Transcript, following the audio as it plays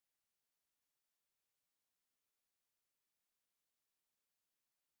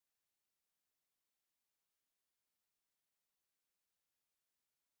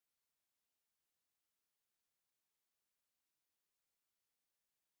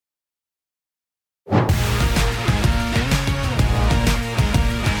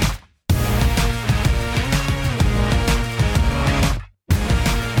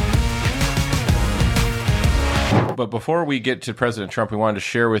But before we get to President Trump, we wanted to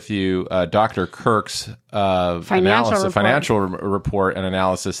share with you Dr. Kirk's financial report and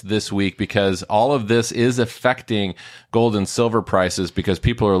analysis this week, because all of this is affecting gold and silver prices because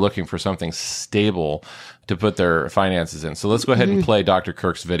people are looking for something stable to put their finances in. So let's go ahead and play Dr.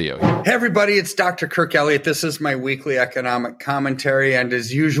 Kirk's video here. Hey, everybody, it's Dr. Kirk Elliot. This is my weekly economic commentary. And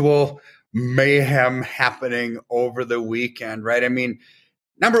as usual, mayhem happening over the weekend, right? I mean,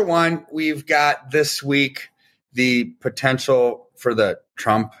 number one, we've got this week the potential for the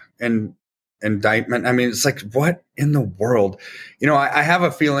Trump indictment. I mean, it's like, what in the world? You know, I have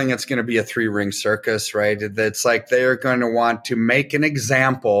a feeling it's going to be a three-ring circus, right? It's like they're going to want to make an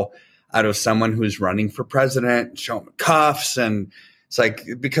example out of someone who's running for president, show him cuffs, and it's like,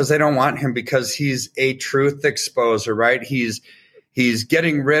 because they don't want him because he's a truth exposer, right? He's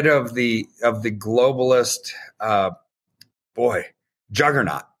getting rid of the globalist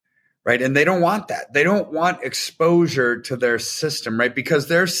juggernaut, right? And they don't want that. They don't want exposure to their system, right? Because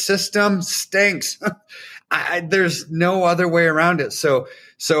their system stinks. There's no other way around it.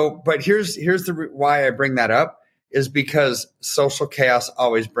 But here's why I bring that up is because social chaos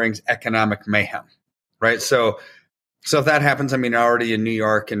always brings economic mayhem, right? So if that happens, I mean, already in New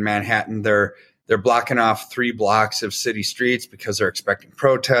York and Manhattan, they're blocking off 3 blocks of city streets because they're expecting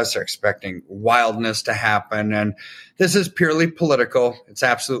protests, they're expecting wildness to happen. And this is purely political. It's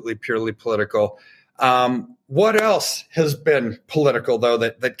absolutely purely political. What else has been political, though,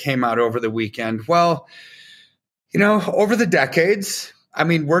 that came out over the weekend? Well, you know, over the decades, I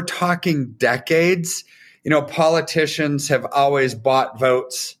mean, we're talking decades, you know, politicians have always bought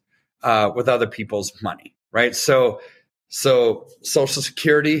votes with other people's money, right? So Social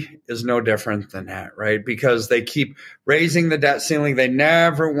Security is no different than that, right? Because they keep raising the debt ceiling. They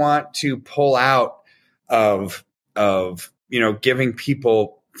never want to pull out of you know, giving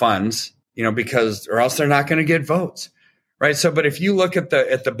people funds, you know, because or else they're not going to get votes, right? So, but if you look at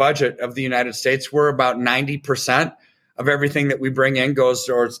the budget of the United States, we're about 90% of everything that we bring in goes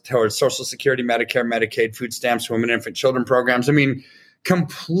towards Social Security, Medicare, Medicaid, food stamps, women, infant, children programs. I mean,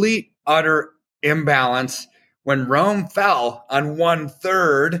 complete, utter imbalance. When Rome fell on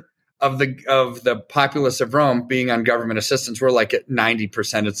 1/3 of the populace of Rome being on government assistance, we're like at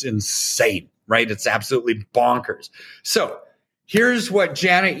 90%. It's insane, right? It's absolutely bonkers. So here's what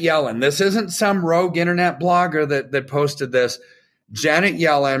Janet Yellen, this isn't some rogue internet blogger that posted this. Janet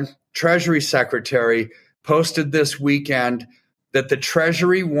Yellen, Treasury Secretary, posted this weekend that the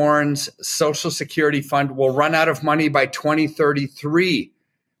Treasury warns Social Security Fund will run out of money by 2033.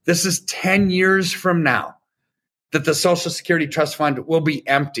 This is 10 years from now, that the Social Security Trust Fund will be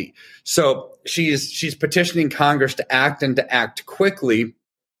empty. So she's petitioning Congress to act and to act quickly.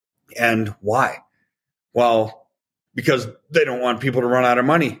 And why? Well, because they don't want people to run out of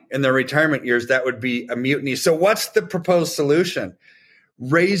money in their retirement years. That would be a mutiny. So what's the proposed solution?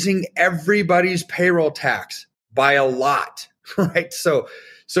 Raising everybody's payroll tax by a lot, right? So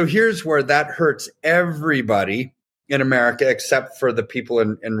here's where that hurts everybody in America except for the people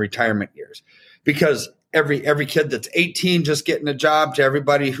in retirement years, because every kid that's 18 just getting a job to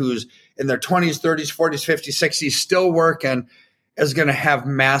everybody who's in their 20s, 30s, 40s, 50s, 60s still working is going to have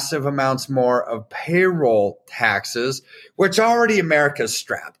massive amounts more of payroll taxes, which already America's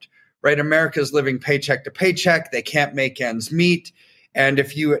strapped, right? America's living paycheck to paycheck. They can't make ends meet. And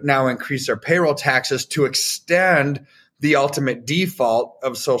if you now increase our payroll taxes to extend the ultimate default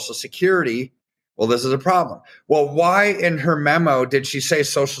of Social Security, well, this is a problem. Well, why in her memo did she say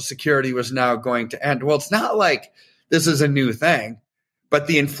Social Security was now going to end? Well, it's not like this is a new thing, but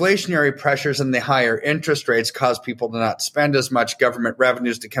the inflationary pressures and the higher interest rates cause people to not spend as much, government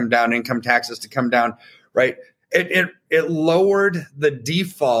revenues to come down, income taxes to come down, right? It lowered the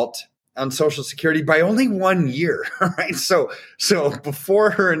default on Social Security by only 1 year, right? So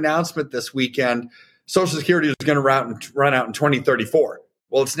before her announcement this weekend, Social Security was going to run out in 2034.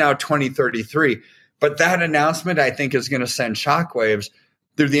 Well, it's now 2033. But that announcement, I think, is going to send shockwaves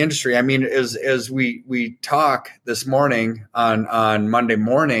through the industry. I mean, as we talk this morning on Monday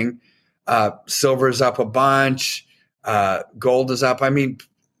morning, silver's up a bunch, gold is up. I mean,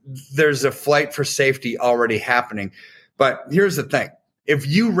 there's a flight for safety already happening. But here's the thing. If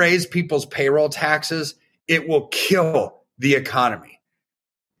you raise people's payroll taxes, it will kill the economy.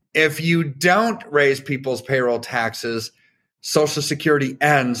 If you don't raise people's payroll taxes, Social Security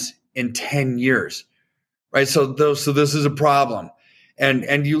ends in 10 years, right? So this is a problem.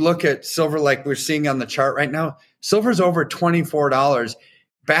 And you look at silver like we're seeing on the chart right now, silver's over $24.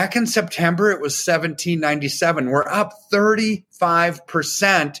 Back in September, it was $17.97. We're up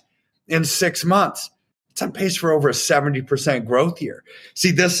 35% in 6 months. It's on pace for over a 70% growth year.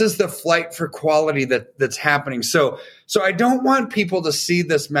 See, this is the flight for quality that's happening. So I don't want people to see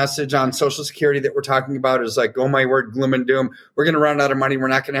this message on Social Security that we're talking about as like, oh my word, gloom and doom. We're going to run out of money. We're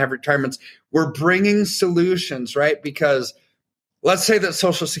not going to have retirements. We're bringing solutions, right? Because let's say that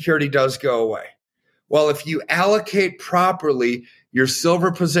Social Security does go away. Well, if you allocate properly, your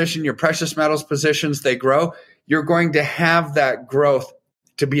silver position, your precious metals positions, they grow. You're going to have that growth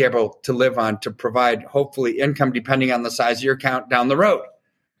to be able to live on, to provide hopefully income depending on the size of your account down the road.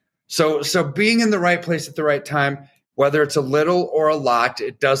 So being in the right place at the right time, whether it's a little or a lot,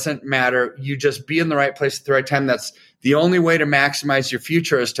 it doesn't matter. You just be in the right place at the right time. That's the only way to maximize your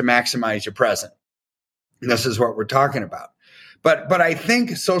future, is to maximize your present. And this is what we're talking about. But I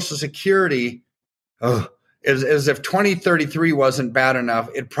think Social Security, as if 2033 wasn't bad enough,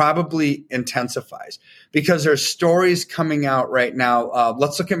 it probably intensifies because there's stories coming out right now.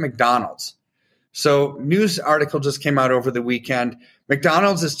 Let's look at McDonald's. So news article just came out over the weekend.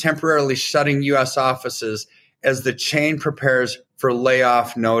 McDonald's is temporarily shutting U.S. offices as the chain prepares for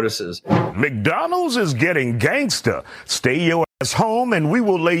layoff notices. McDonald's is getting gangster. Stay your ass home and we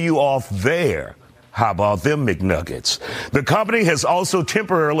will lay you off there. How about them McNuggets? The company has also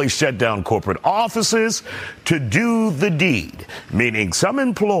temporarily shut down corporate offices to do the deed, meaning some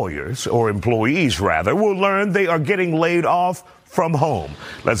employers, or employees rather, will learn they are getting laid off from home.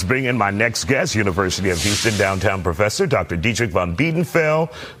 Let's bring in my next guest, University of Houston downtown professor, Dr. Dietrich von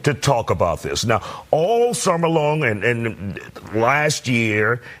Biedenfeld, to talk about this. Now, all summer long and last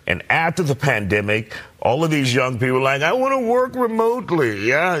year and after the pandemic, all of these young people are like, I want to work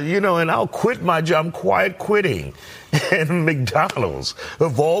remotely, and I'll quit my job. I'm quiet quitting. And McDonald's,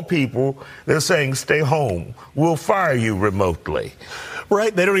 of all people, they're saying, stay home. We'll fire you remotely.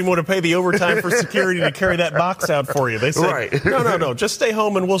 Right. They don't even want to pay the overtime for security to carry that box out for you. They say, right. No, just stay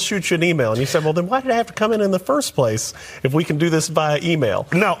home and we'll shoot you an email. And you said, well, then why did I have to come in the first place if we can do this via email?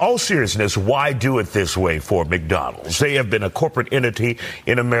 Now, all seriousness, why do it this way for McDonald's? They have been a corporate entity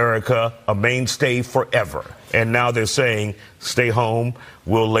in America, a mainstay forever. And now they're saying, stay home,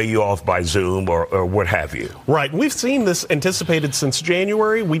 we'll lay you off by Zoom or what have you. Right. We've seen this anticipated since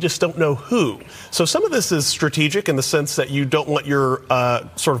January. We just don't know who. So some of this is strategic in the sense that you don't want your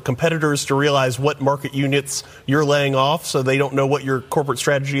sort of competitors to realize what market units you're laying off, so they don't know what your corporate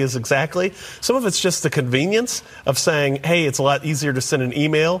strategy is exactly. Some of it's just the convenience of saying, hey, it's a lot easier to send an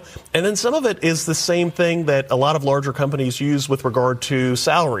email. And then some of it is the same thing that a lot of larger companies use with regard to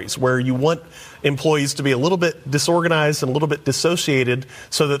salaries, where you want employees to be a little bit disorganized and a little bit dissociated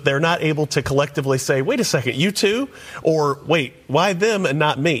so that they're not able to collectively say, wait a second, you too? Or wait, why them and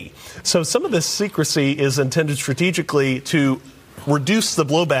not me? So some of this secrecy is intended strategically to reduce the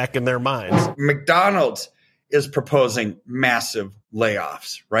blowback in their minds. McDonald's is proposing massive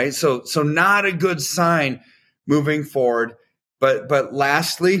layoffs, right? So not a good sign moving forward. But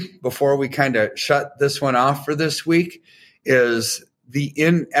lastly, before we kind of shut this one off for this week, is the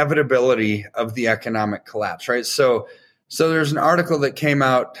inevitability of the economic collapse, right? So there's an article that came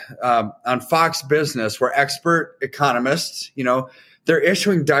out on Fox Business where expert economists, they're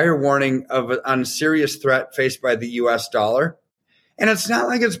issuing dire warning on a serious threat faced by the U.S. dollar. And it's not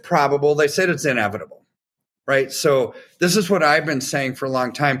like it's probable. They said it's inevitable, right? So this is what I've been saying for a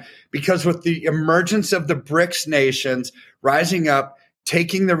long time, because with the emergence of the BRICS nations rising up,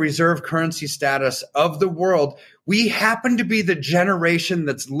 taking the reserve currency status of the world, we happen to be the generation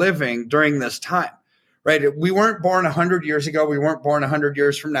that's living during this time, right? We weren't born 100 years ago. We weren't born 100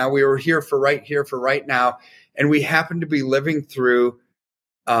 years from now. We were here for right now. And we happen to be living through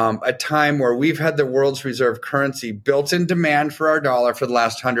a time where we've had the world's reserve currency built in demand for our dollar for the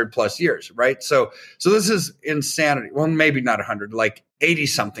last 100 plus years, right? So this is insanity. Well, maybe not 100, like 80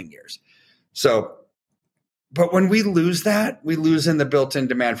 something years. But when we lose that, we lose in the built-in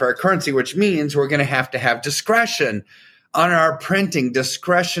demand for our currency, which means we're going to have discretion on our printing,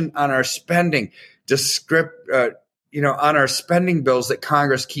 discretion on our spending, on our spending bills that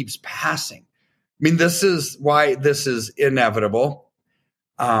Congress keeps passing. I mean, this is why this is inevitable.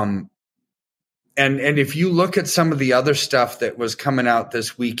 And if you look at some of the other stuff that was coming out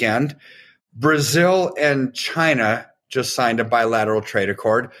this weekend, Brazil and China just signed a bilateral trade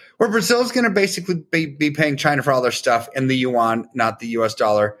accord where Brazil is going to basically be paying China for all their stuff in the yuan, not the U.S.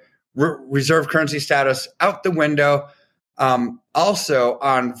 dollar. Reserve currency status out the window. Also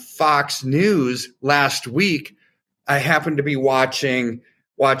on Fox News last week, I happened to be watching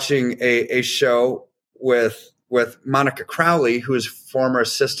a show with Monica Crowley, who is former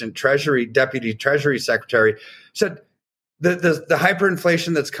deputy Treasury Secretary, said the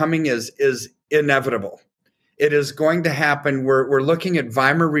hyperinflation that's coming is inevitable. It is going to happen. We're looking at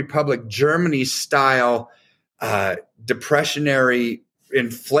Weimar Republic, Germany style depressionary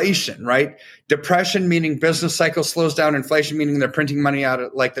inflation, right? Depression meaning business cycle slows down, inflation meaning they're printing money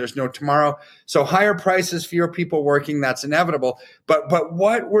out like there's no tomorrow. So higher prices, fewer people working, that's inevitable. But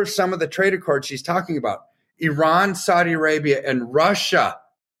what were some of the trade accords she's talking about? Iran, Saudi Arabia, and Russia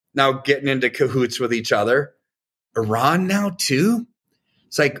now getting into cahoots with each other. Iran now too?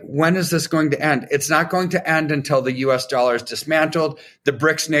 It's like, when is this going to end? It's not going to end until the US dollar is dismantled. The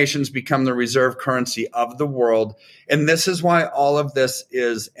BRICS nations become the reserve currency of the world. And this is why all of this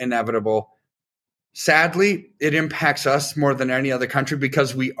is inevitable. Sadly, it impacts us more than any other country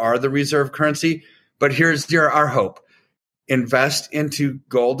because we are the reserve currency. But here's our hope. Invest into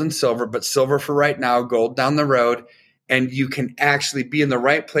gold and silver, but silver for right now, gold down the road. And you can actually be in the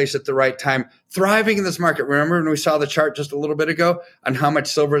right place at the right time, thriving in this market. Remember when we saw the chart just a little bit ago on how much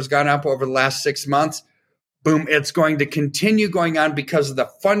silver has gone up over the last 6 months? Boom, it's going to continue going on because of the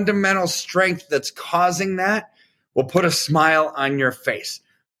fundamental strength that's causing that will put a smile on your face.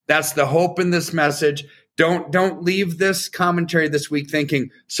 That's the hope in this message. Don't leave this commentary this week thinking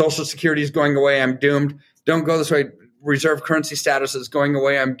Social Security is going away, I'm doomed. Don't go this way. Reserve currency status is going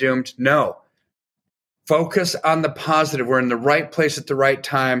away, I'm doomed. No. Focus on the positive. We're in the right place at the right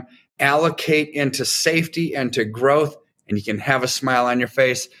time. Allocate into safety and to growth, and you can have a smile on your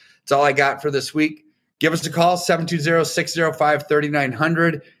face. That's all I got for this week. Give us a call,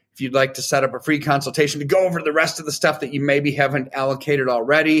 720-605-3900. If you'd like to set up a free consultation to go over the rest of the stuff that you maybe haven't allocated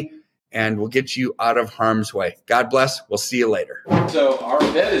already, and we'll get you out of harm's way. God bless. We'll see you later. So our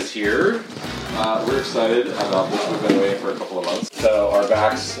bed is here. We're excited about this. We've been waiting for a couple of months. So our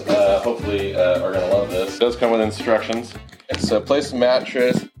backs hopefully are going to love this. It does come with instructions. So place the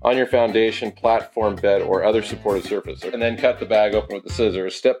mattress on your foundation, platform, bed, or other supported surface. And then cut the bag open with the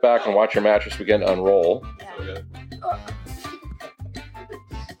scissors. Step back and watch your mattress begin to unroll. Yeah.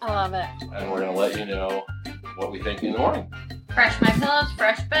 I love it. And we're going to let you know what we think in the morning. Fresh my pillows,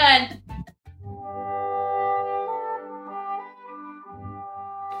 fresh bed.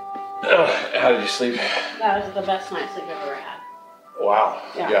 How did you sleep? That was the best night's sleep I've ever had. Wow.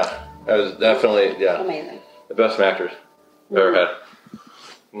 Yeah. That was definitely, amazing. The best mattress I've ever had.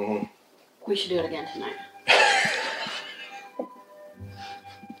 Mm-hmm. We should do it again tonight.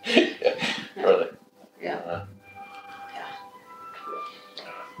 Yeah. Really? Yeah.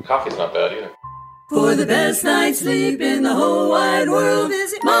 Coffee's not bad either. For the best night's sleep in the whole wide world,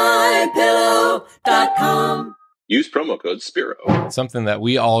 visit mypillow.com. Use promo code SPIRO. Something that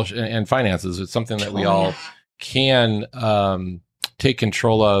we all, and finances, it's something that we all can take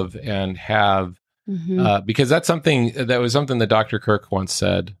control of and have, because that's something that was something that Dr. Kirk once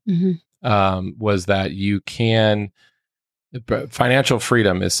said, was that you can, financial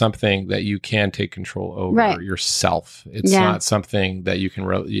freedom is something that you can take control over yourself. It's not something that you can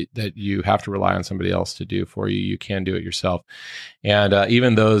that you have to rely on somebody else to do for you. You can do it yourself. And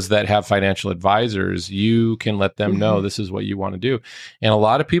even those that have financial advisors, you can let them know this is what you want to do. And a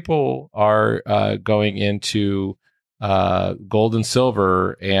lot of people are going into gold and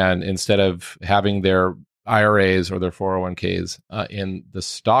silver, and instead of having their IRAs or their 401ks in the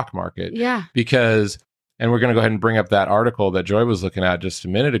stock market, because. And we're going to go ahead and bring up that article that Joy was looking at just a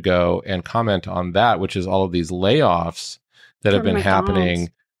minute ago and comment on that, which is all of these layoffs that have been happening,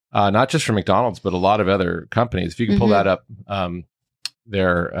 not just from McDonald's, but a lot of other companies. If you can pull that up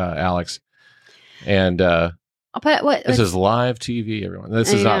there, Alex. And this is live TV, everyone.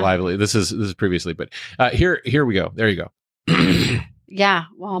 This is not lively. This is previously, but here we go. There you go.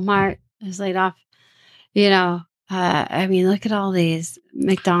 Walmart is laid off. I mean, look at all these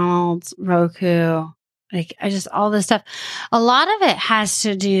McDonald's, Roku. All this stuff. A lot of it has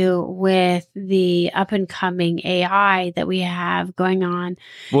to do with the up and coming AI that we have going on.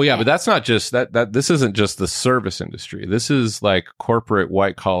 Well, yeah, but that's not just that this isn't just the service industry. This is like corporate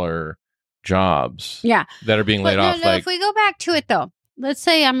white collar jobs. Yeah. That are being laid off. If we go back to it though, let's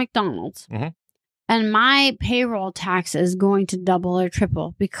say I'm McDonald's and my payroll tax is going to double or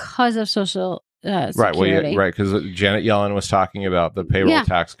triple because of social security. Right. Because Janet Yellen was talking about the payroll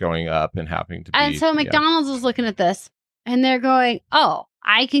tax going up and having to be. And so McDonald's is looking at this and they're going, oh,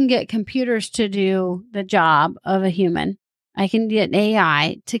 I can get computers to do the job of a human. I can get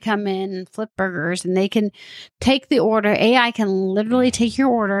AI to come in and flip burgers, and they can take the order. AI can literally take your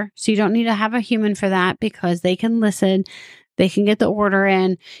order. So you don't need to have a human for that because they can listen. They can get the order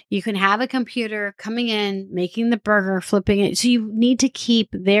in. You can have a computer coming in, making the burger, flipping it. So you need to keep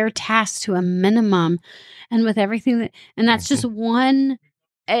their tasks to a minimum. And with everything and that's just one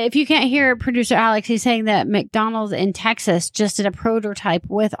if you can't hear producer Alex, he's saying that McDonald's in Texas just did a prototype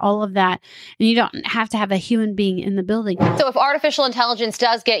with all of that, and you don't have to have a human being in the building. So if artificial intelligence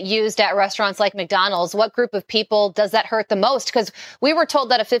does get used at restaurants like McDonald's, what group of people does that hurt the most? Because we were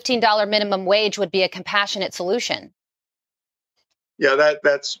told that a $15 minimum wage would be a compassionate solution. Yeah,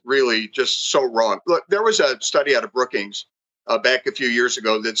 that's really just so wrong. Look, there was a study out of Brookings back a few years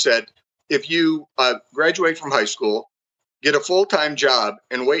ago that said if you graduate from high school, get a full-time job,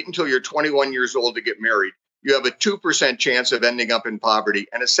 and wait until you're 21 years old to get married, you have a 2% chance of ending up in poverty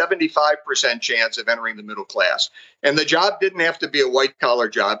and a 75% chance of entering the middle class. And the job didn't have to be a white-collar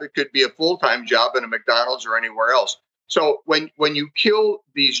job. It could be a full-time job in a McDonald's or anywhere else. So when you kill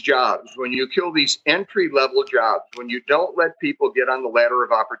these jobs, when you kill these entry-level jobs, when you don't let people get on the ladder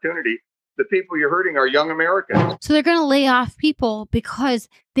of opportunity, the people you're hurting are young Americans. So they're going to lay off people because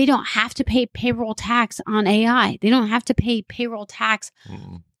they don't have to pay payroll tax on AI. They don't have to pay payroll tax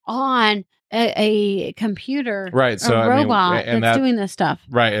on a computer, right? So a robot that's doing this stuff,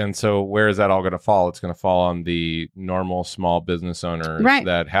 right? And so where is that all going to fall? It's going to fall on the normal small business owners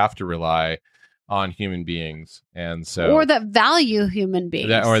that have to rely on human beings, and so or that value human beings,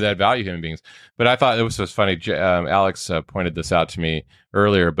 that value human beings. But I thought it was funny. Alex pointed this out to me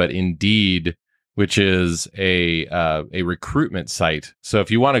earlier. But Indeed, which is a recruitment site, so if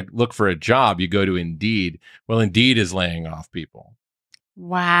you want to look for a job, you go to Indeed. Well, Indeed is laying off people.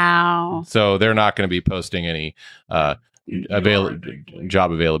 Wow. So they're not going to be posting any job availability.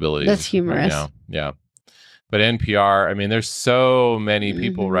 That's humorous. Right now. Yeah. But NPR, I mean, there's so many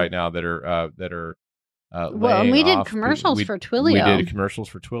people right now that are well, and we did commercials for Twilio. We did commercials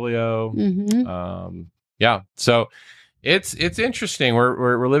for Twilio. Yeah, so it's interesting.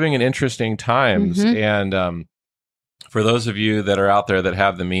 We're living in interesting times, and for those of you that are out there that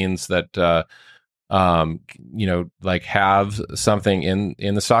have the means that like have something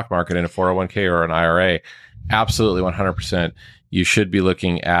in the stock market in a 401k or an IRA, absolutely 100%. You should be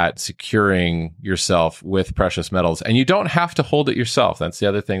looking at securing yourself with precious metals. And you don't have to hold it yourself. That's the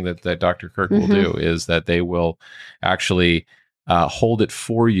other thing that Dr. Kirk will do, is that they will actually hold it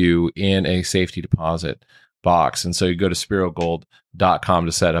for you in a safety deposit box. And so you go to SPEROGold.com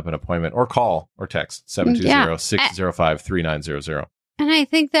to set up an appointment, or call or text 720-605-3900. And I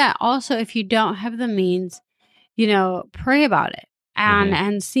think that also, if you don't have the means, pray about it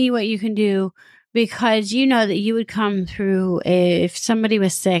and see what you can do. Because you know that you would come through if somebody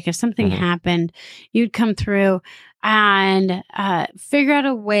was sick, if something happened, you'd come through and figure out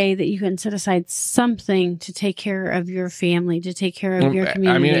a way that you can set aside something to take care of your family, to take care of your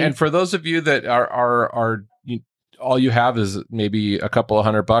community. I mean, and for those of you that are all you have is maybe a couple of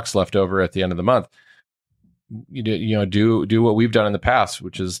 $100 left over at the end of the month, do what we've done in the past,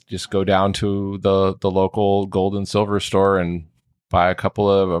 which is just go down to the local gold and silver store and buy a couple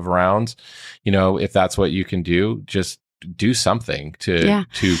of rounds. If that's what you can do, just do something to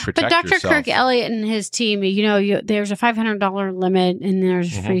protect But Dr. yourself. Kirk, Elliot, and his team, there's a $500 limit and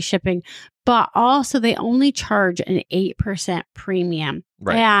there's free shipping, but also they only charge an 8% premium,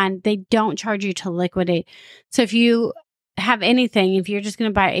 and they don't charge you to liquidate. So if you have anything, if you're just going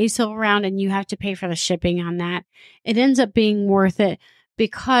to buy a silver round and you have to pay for the shipping on that, it ends up being worth it.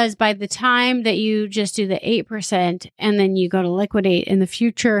 Because by the time that you just do the 8% and then you go to liquidate in the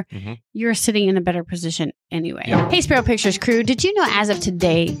future, you're sitting in a better position anyway. Yeah. Hey, Spero Pictures crew, did you know as of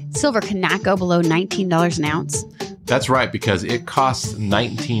today, silver cannot go below $19 an ounce? That's right, because it costs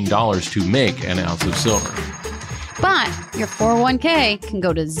 $19 to make an ounce of silver. But your 401k can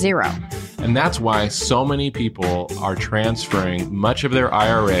go to zero. And that's why so many people are transferring much of their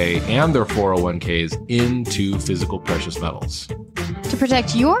IRA and their 401ks into physical precious metals. To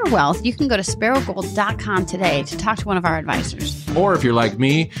protect your wealth, you can go to SPEROGold.com today to talk to one of our advisors. Or if you're like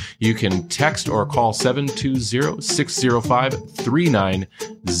me, you can text or call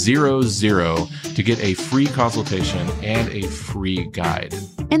 720-605-3900 to get a free consultation and a free guide.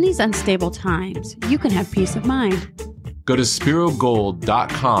 In these unstable times, you can have peace of mind. Go to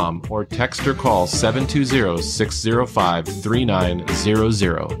SPEROGold.com or text or call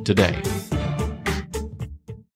 720-605-3900 today.